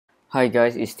Hi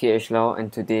guys, it's TH Lau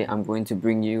and today I'm going to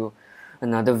bring you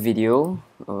another video.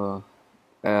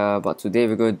 But today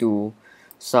we're going to do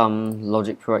some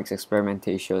Logic Pro X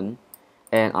experimentation.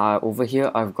 And over here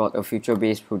I've got a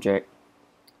future-based project.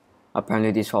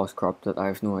 Apparently this file is corrupted. I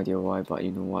have no idea why, but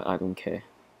you know what, I don't care.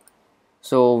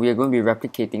 So we are going to be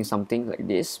replicating something like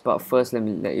this, but first let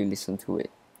me let you listen to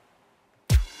it.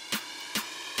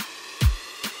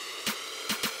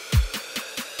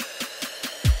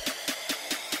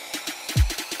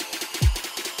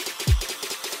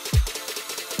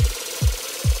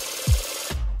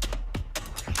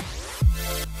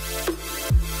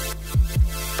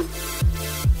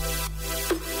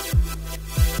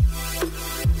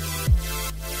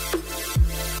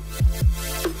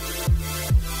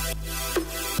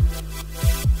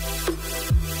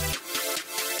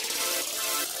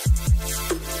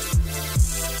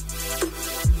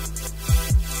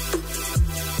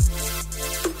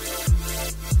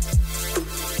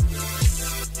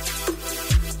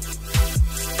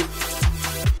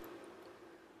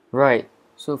 Right,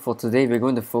 so for today we're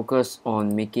going to focus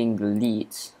on making the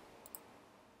leads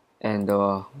and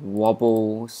the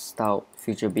wobble style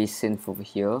future-based synth over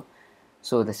here.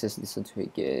 So let's just listen to it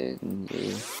again.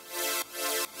 Yay.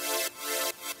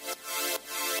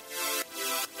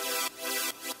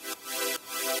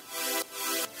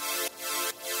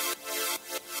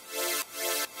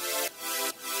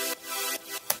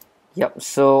 Yep,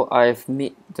 so I've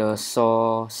made the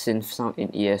saw synth sound in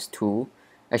ES2.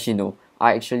 Actually no,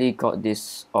 I actually got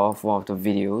this off one of the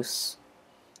videos.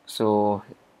 So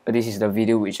this is the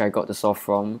video which I got the saw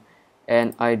from,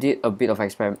 and I did a bit of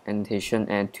experimentation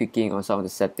and tweaking on some of the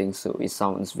settings, so it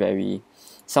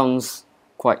sounds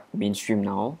quite mainstream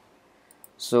now.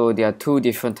 So there are two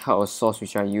different types of saws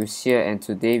which I use here, and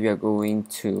today we are going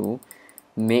to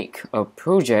make a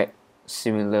project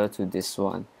similar to this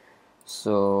one.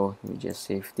 So let me just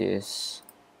save this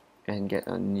and get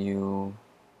a new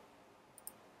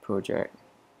project.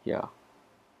 Yeah,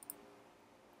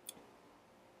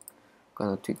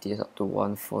 gonna tweak this up to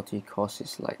 140 cause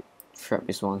it's like trap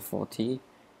is 140,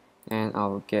 and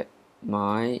I'll get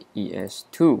my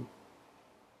ES2.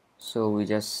 So we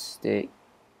just take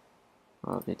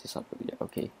I'll make this up. Yeah,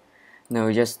 okay. Now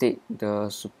we just take the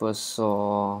Super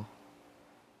Saw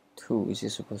 2. Is it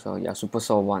Super Saw? Yeah, Super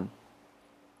Saw 1.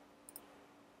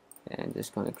 And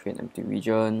just gonna create an empty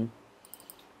region.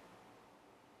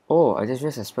 Oh, I just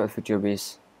expect future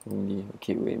base only.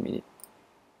 Okay, wait a minute.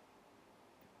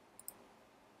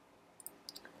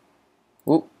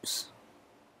 Oops.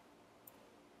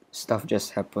 Stuff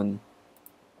just happened.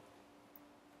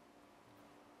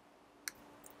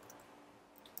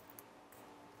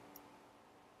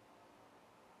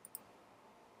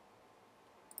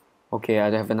 Okay, I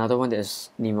have another one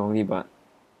that's name only, but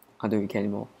I don't really care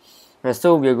anymore. Right,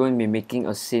 so we're going to be making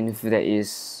a synth that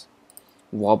is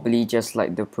wobbly, just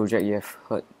like the project you have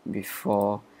heard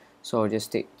before. So I'll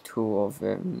just take two of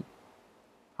them.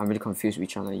 I'm really confused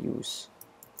which one I use.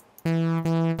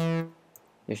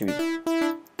 It should be.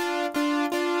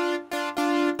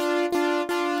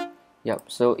 Yep,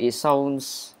 so it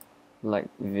sounds like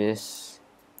this,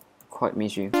 quite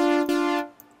mainstream.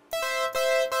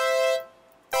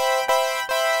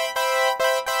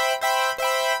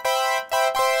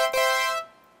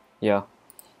 Yeah,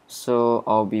 so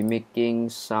I'll be making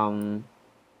some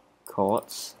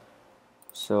chords.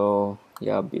 So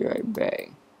yeah, I'll be right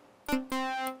back.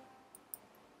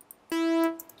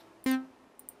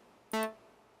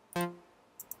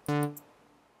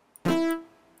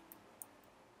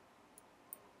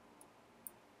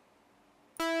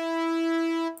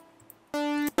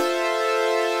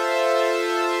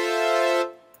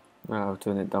 I'll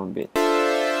turn it down a bit.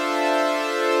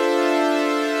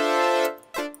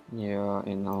 Yeah,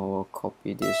 and I'll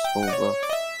copy this over.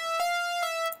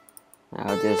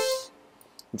 I'll just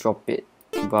drop it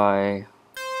by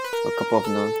a couple of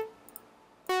notes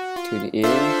to the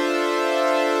end.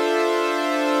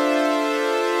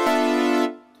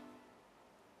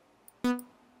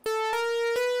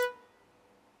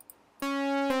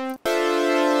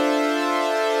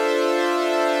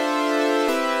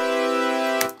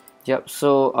 Yep,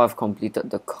 so I've completed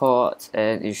the chords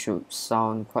and it should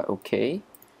sound quite okay.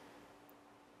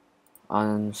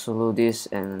 Unsolo this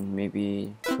and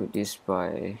maybe put this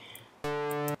by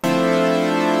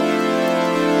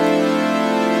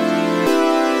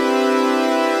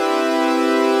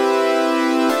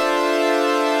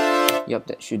yep,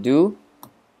 that should do.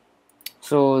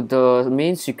 So the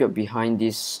main secret behind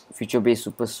this future-based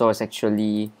super saw is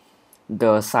actually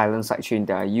the silent sidechain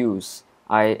that I use.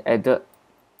 I added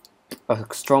a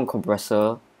strong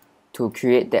compressor to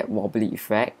create that wobbly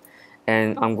effect,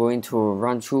 and I'm going to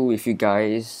run through with you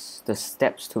guys the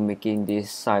steps to making this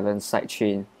silent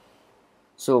sidechain.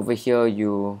 So over here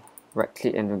you right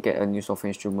click and you get a new software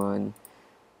instrument,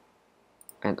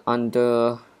 and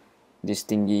under this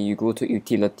thingy you go to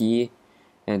utility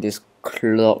and this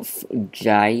cloth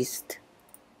geist,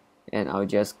 and I'll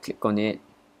just click on it,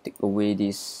 take away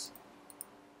this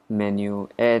menu,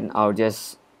 and I'll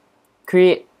just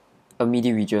create a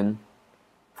MIDI region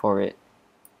for it.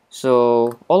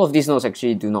 So all of these notes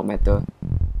actually do not matter.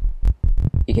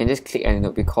 You can just click any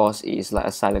note because it is like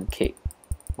a silent cake.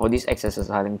 All these acts as a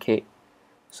silent cake,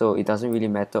 so it doesn't really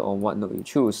matter on what note you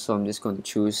choose. So I'm just going to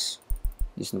choose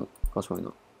this note because why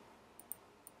not?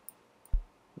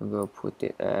 I'm going to put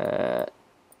it at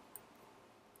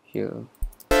here,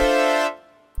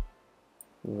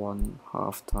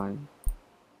 1/2 time.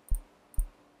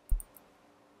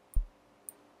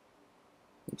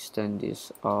 Extend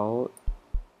this out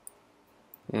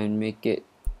and make it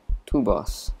 2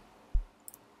 bars,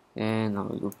 and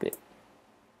I'll loop it.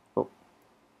 Oh,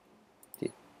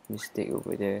 did mistake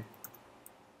over there.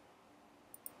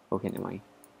 Okay, never mind.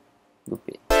 Loop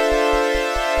it.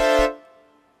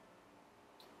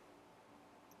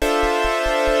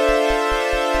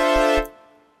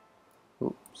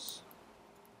 Oops.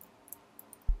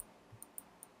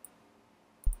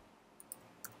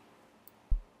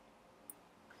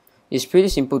 It's pretty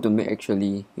simple to make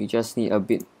actually. You just need a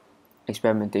bit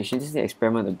experimentation. Just need to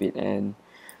experiment a bit and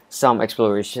some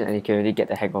exploration, and you can really get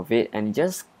the hang of it. And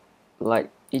just like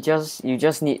you just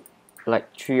need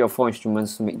like 3 or 4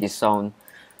 instruments to make this sound.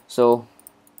 So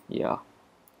yeah,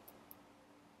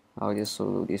 I'll just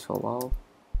solo this for a while.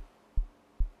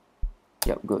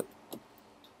 Yep, good.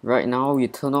 Right now you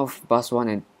turn off bus 1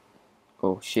 and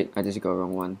oh shit, I just got the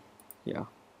wrong one.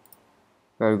 Yeah.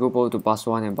 Where we go both to bus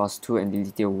 1 and bus 2 and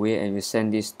delete it away, and we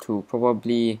send this to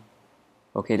probably,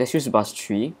 okay, let's use bus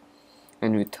 3,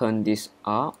 and we turn this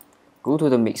up. Go to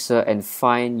the mixer and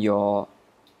find your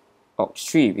aux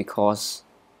 3, because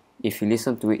if you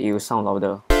listen to it, it will sound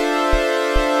louder.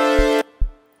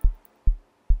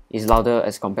 It's louder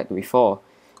as compared to before.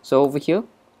 So over here,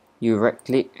 you right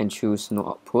click and choose no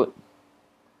output.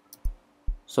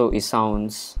 So it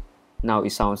sounds, now it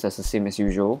sounds as the same as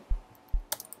usual.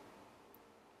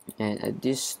 And at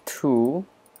this 2,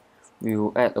 we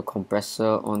will add a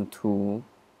compressor onto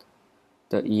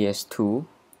the ES2,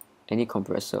 any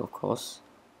compressor of course,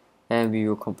 and we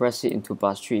will compress it into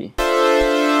bus 3.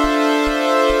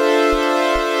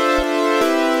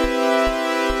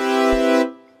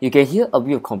 You can hear a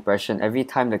bit of compression every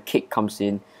time the kick comes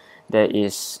in. There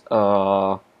is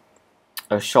a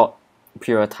short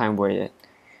period of time where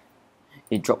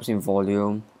it drops in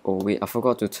volume. Oh wait, I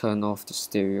forgot to turn off the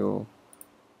stereo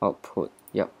output.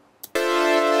 Yep.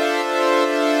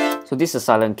 So this is a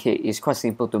silent kick. It's quite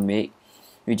simple to make.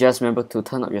 You just remember to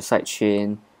turn up your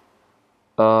sidechain,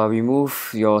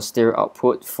 remove your stereo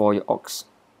output for your aux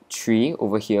 3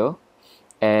 over here,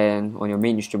 and on your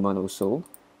main instrument also.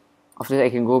 After that,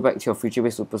 you can go back to your Future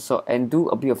Bass Supersaw and do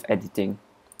a bit of editing.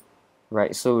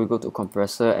 Right, so we go to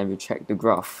compressor and we check the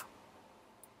graph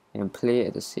and play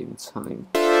at the same time.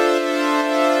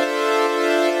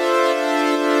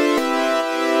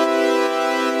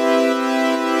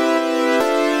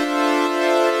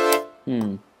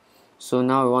 So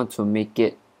now we want to make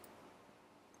it,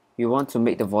 we want to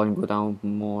make the volume go down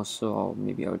more, so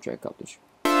maybe I'll drag up the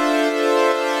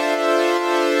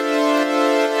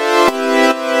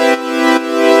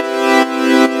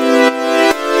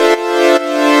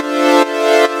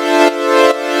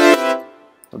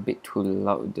a bit too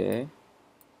loud there.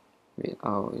 Wait,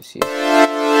 oh, you see.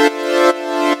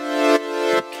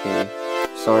 Okay,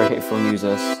 sorry headphone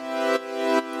users.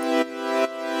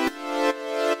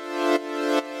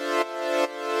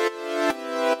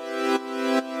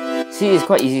 See, it's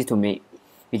quite easy to make.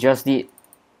 You just need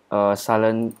a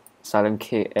silent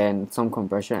kick and some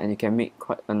compression, and you can make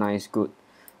quite a nice, good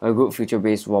future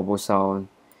bass wobble sound.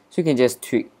 So you can just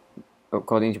tweak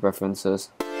according to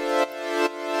preferences.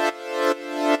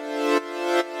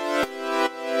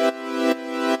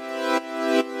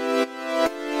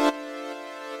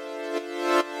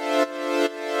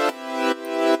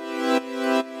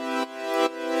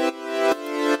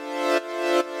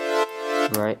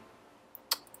 Right.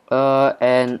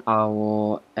 And I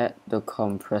will add the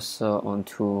compressor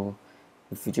onto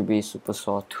the Future Bass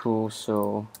Supersaw 2.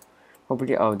 So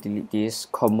probably I'll delete this.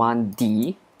 Command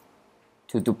D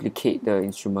to duplicate the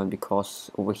instrument,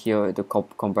 because over here the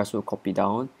compressor will copy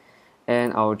down.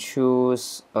 And I'll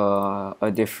choose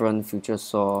a different Future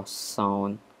Saw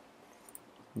sound.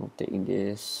 I'm not taking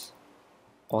this.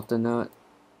 Alternate,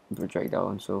 drag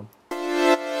down. So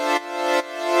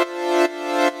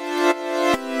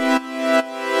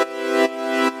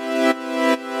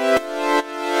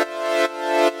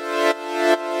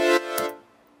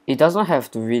does not have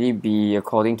to really be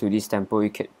according to this tempo. You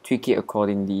can tweak it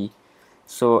accordingly.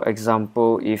 So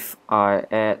example, if I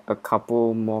add a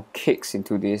couple more kicks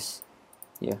into this,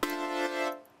 yeah.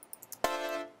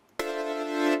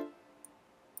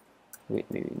 Wait,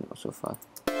 maybe not so fast.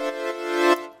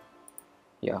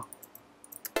 Yeah.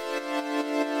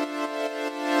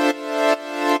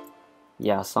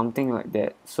 Yeah, something like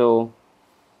that. So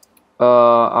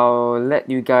I'll let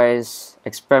you guys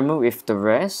experiment with the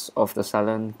rest of the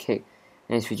silent kick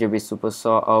and feature with super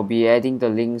saw. I'll be adding the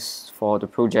links for the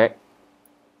project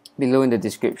below in the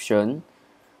description.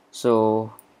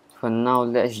 So for now,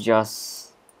 let's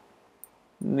just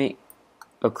make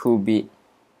a cool beat.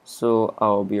 So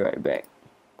I'll be right back.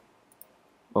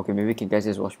 Okay, maybe you can guys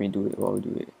just watch me do it while we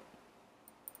do it.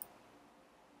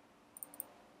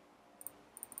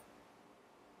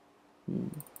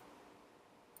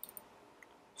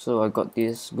 So I got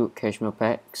these good cashmere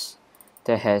packs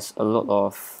that has a lot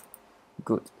of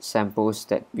good samples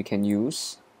that we can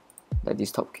use, like this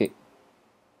top kick.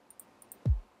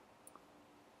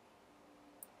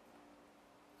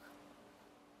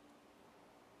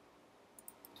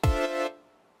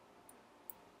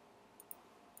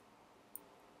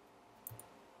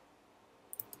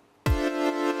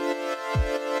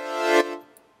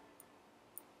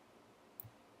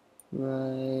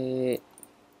 Right.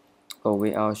 Oh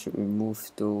wait, I should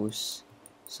remove those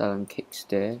silent kicks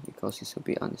there because it's a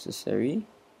bit unnecessary.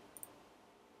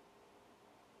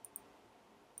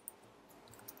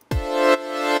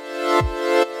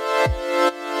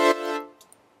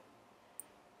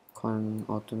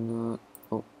 Alternate.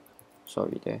 Oh,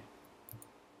 sorry there.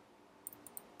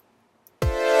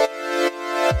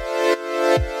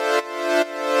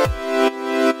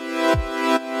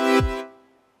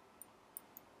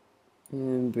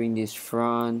 And bring this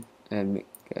front and make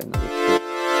another kick.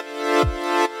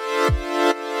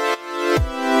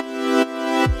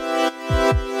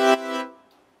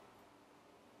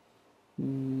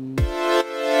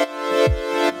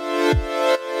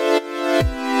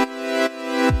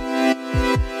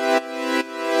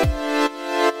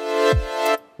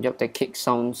 Yep, that kick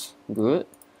sounds good.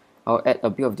 I'll add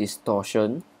a bit of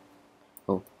distortion.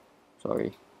 Oh,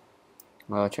 sorry.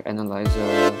 I'll check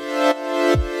analyzer.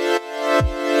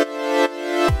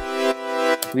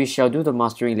 We shall do the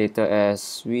mastering later,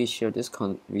 as we shall just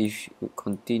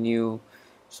continue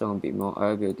song a bit more.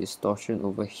 I'll be a distortion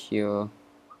over here.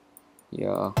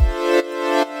 Yeah.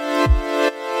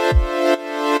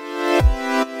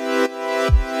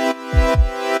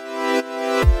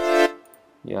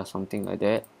 Yeah, something like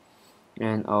that.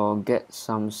 And I'll get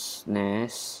some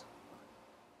snares.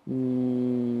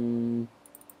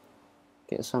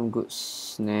 Get some good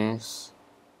snares.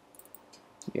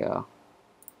 Yeah.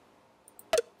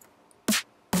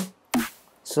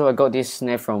 So I got this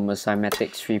snare from a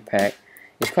Cymatics 3-pack.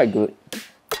 It's quite good.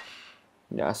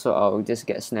 Yeah, so I'll just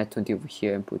get snare 20 over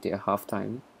here and put it at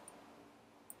halftime.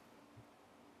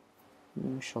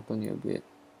 Shorten it a bit.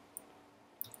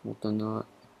 Alternate,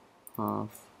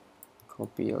 half,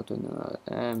 copy alternate,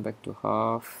 and back to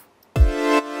half.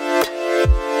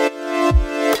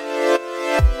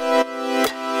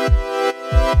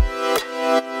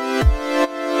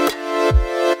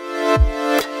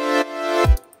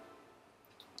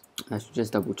 I should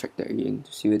just double check that again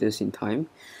to see whether it's in time.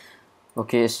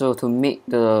 Okay, so to make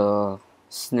the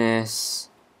snares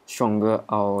stronger,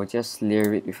 I'll just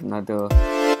layer it with another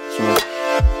instrument.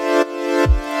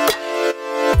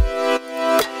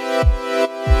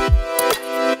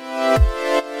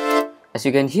 As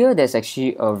you can hear, there's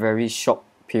actually a very short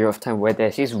period of time where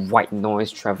there's this white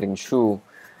noise traveling through.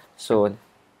 So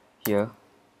here.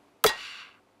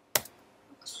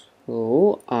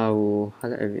 So I will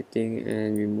highlight everything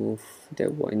and remove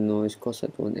that white noise because I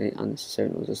don't want any unnecessary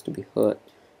noises to be heard.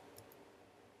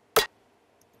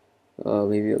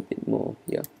 Maybe a bit more,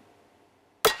 yeah.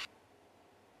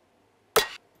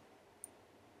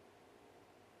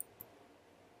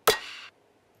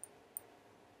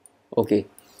 Okay,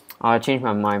 I changed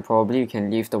my mind. Probably you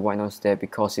can leave the white noise there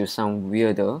because it will sound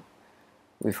weirder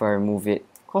if I remove it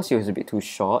because it was a bit too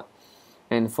short.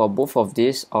 And for both of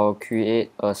these, I'll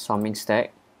create a summing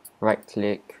stack. Right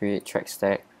click, create track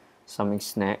stack, summing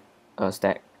stack,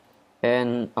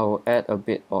 and I'll add a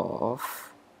bit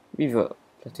of reverb,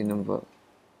 platinum verb.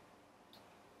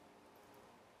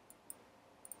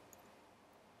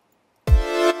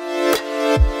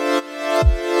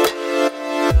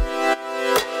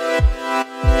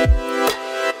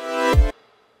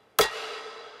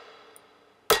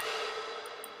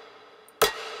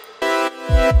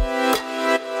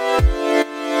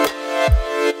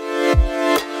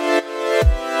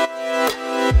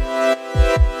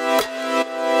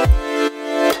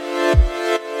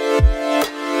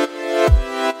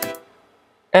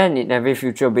 And in every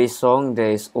future bass song, there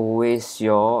is always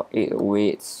your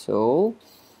 808. So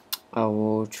I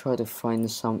will try to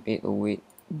find some 808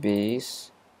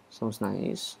 bass. Sounds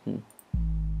nice.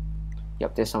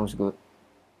 Yep, that sounds good.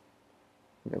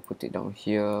 I'll put it down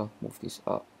here, move this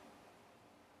up.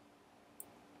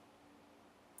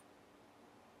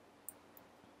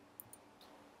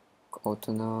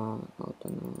 Alternate.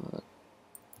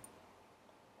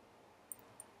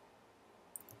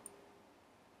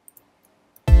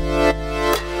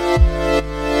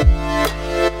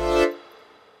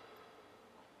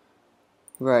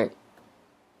 Right.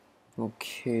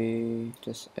 Okay,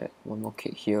 just add one more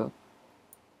kick here.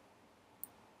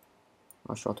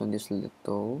 I'll shorten this a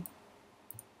little.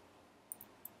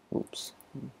 Oops,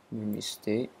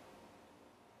 mistake.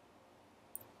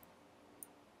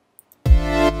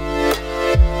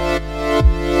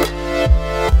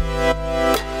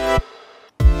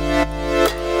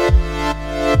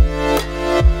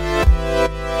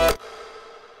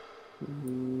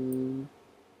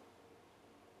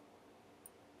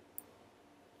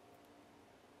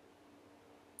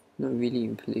 Not really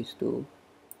in place though.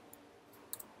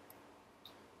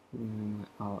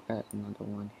 I'll add another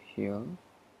one here.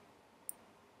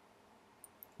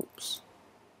 Oops.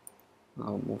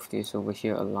 I'll move this over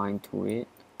here, align to it,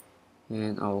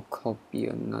 and I'll copy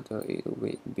another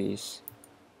 808 bass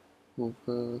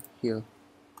over here.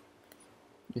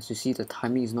 As you see, the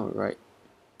timing is not right.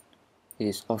 It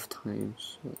is off time,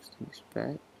 so let's take this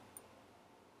back.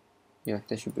 Yeah,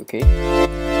 that should be okay.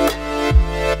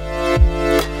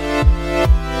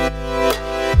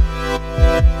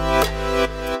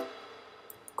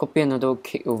 Copy another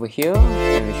kick over here,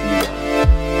 and we should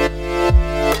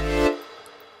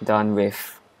be done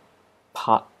with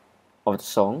part of the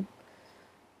song.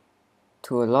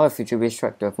 To allow a future bass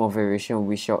track to have more variation,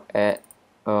 we shall add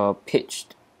a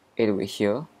pitched 808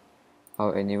 here.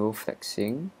 I'll enable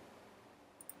flexing.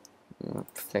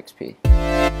 Flex P.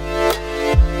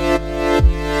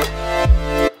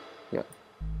 Yeah.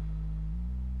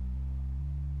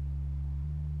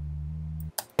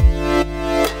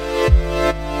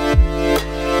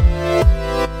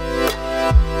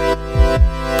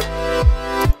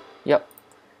 Yep,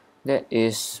 that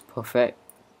is perfect.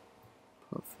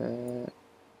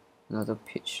 Another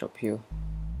pitch up here.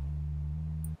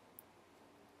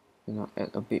 And I'll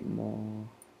add a bit more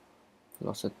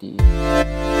velocity.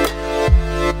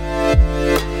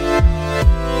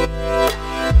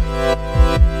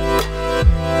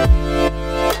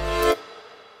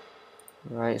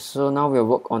 Right, so now we'll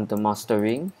work on the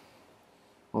mastering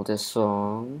of the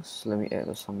songs. Let me add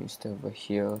a song instead over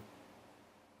here.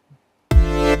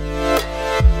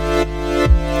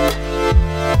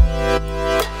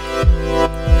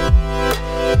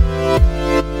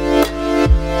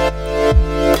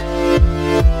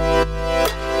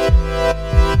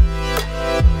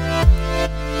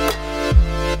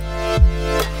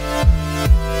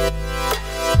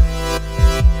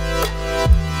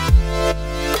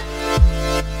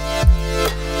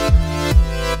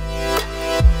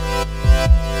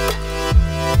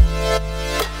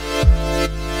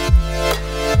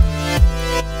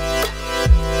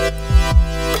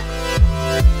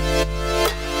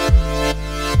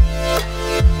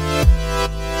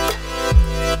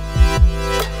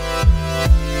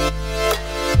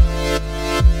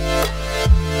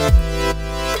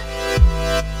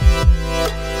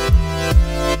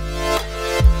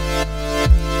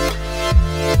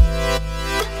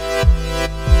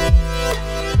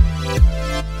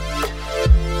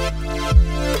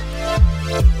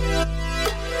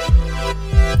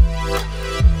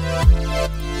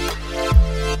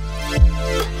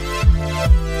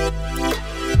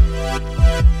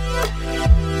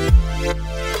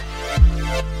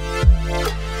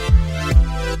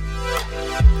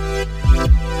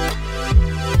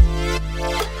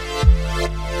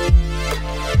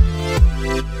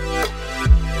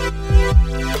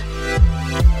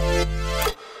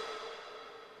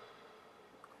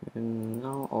 And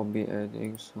now I'll be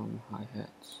adding some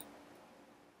hi-hats.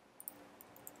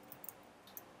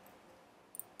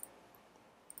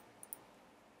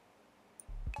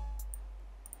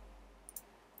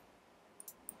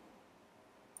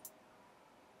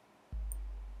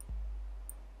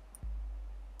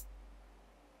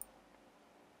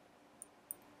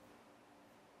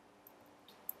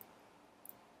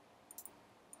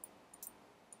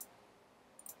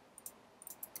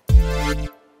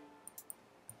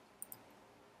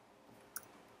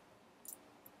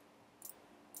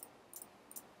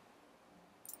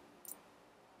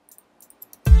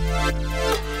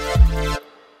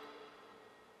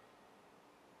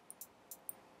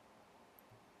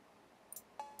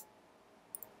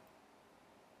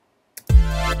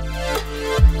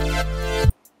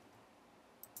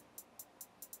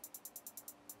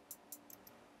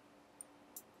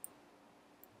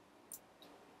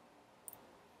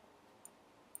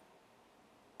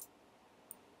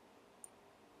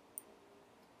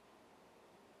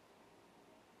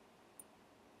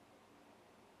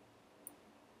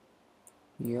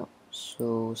 Yep,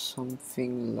 so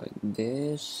something like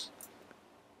this.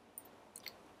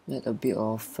 Add a bit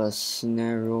of a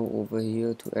snare roll over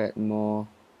here to add more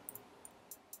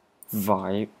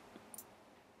vibe.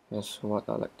 That's what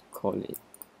I like to call it.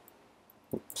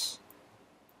 Oops.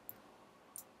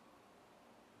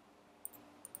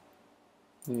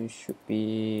 It should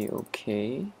be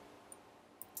okay.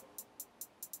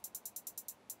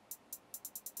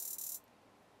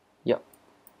 Yep,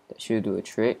 that should do a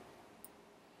trick.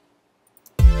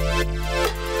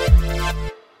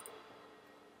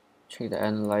 Check the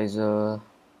analyzer,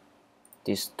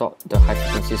 distort the high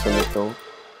frequencies a little,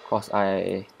 cause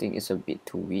I think it's a bit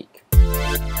too weak.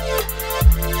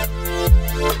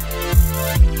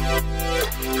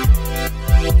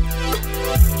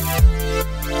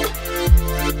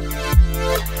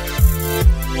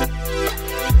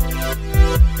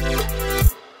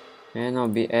 And I'll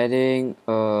be adding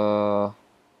what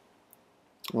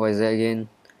is that again?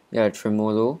 Yeah,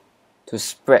 tremolo to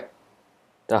spread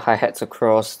the hi-hats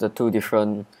across the two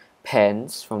different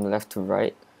pans from left to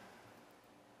right.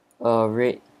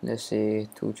 Rate, let's say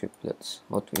 2 triplets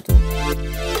or 2.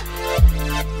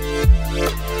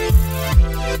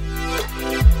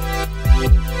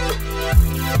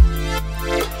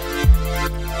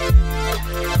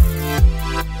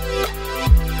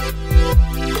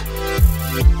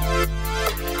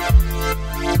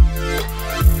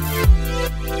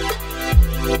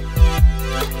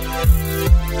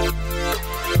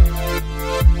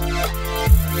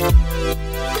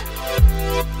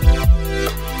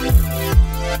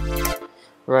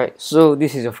 Right, so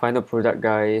this is the final product,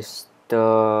 guys.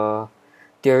 The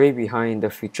theory behind the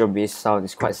future-based sound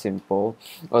is quite simple.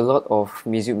 A lot of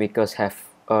music makers have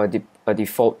a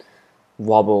default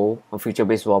wobble, a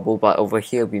future-based wobble, but over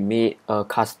here we made a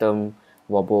custom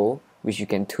wobble which you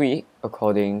can tweak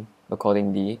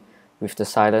accordingly with the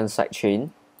silent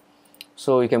sidechain.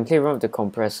 So you can play around with the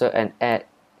compressor and add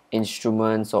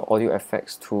instruments or audio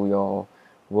effects to your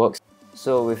works.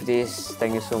 So with this,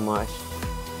 thank you so much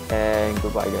and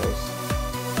goodbye, guys.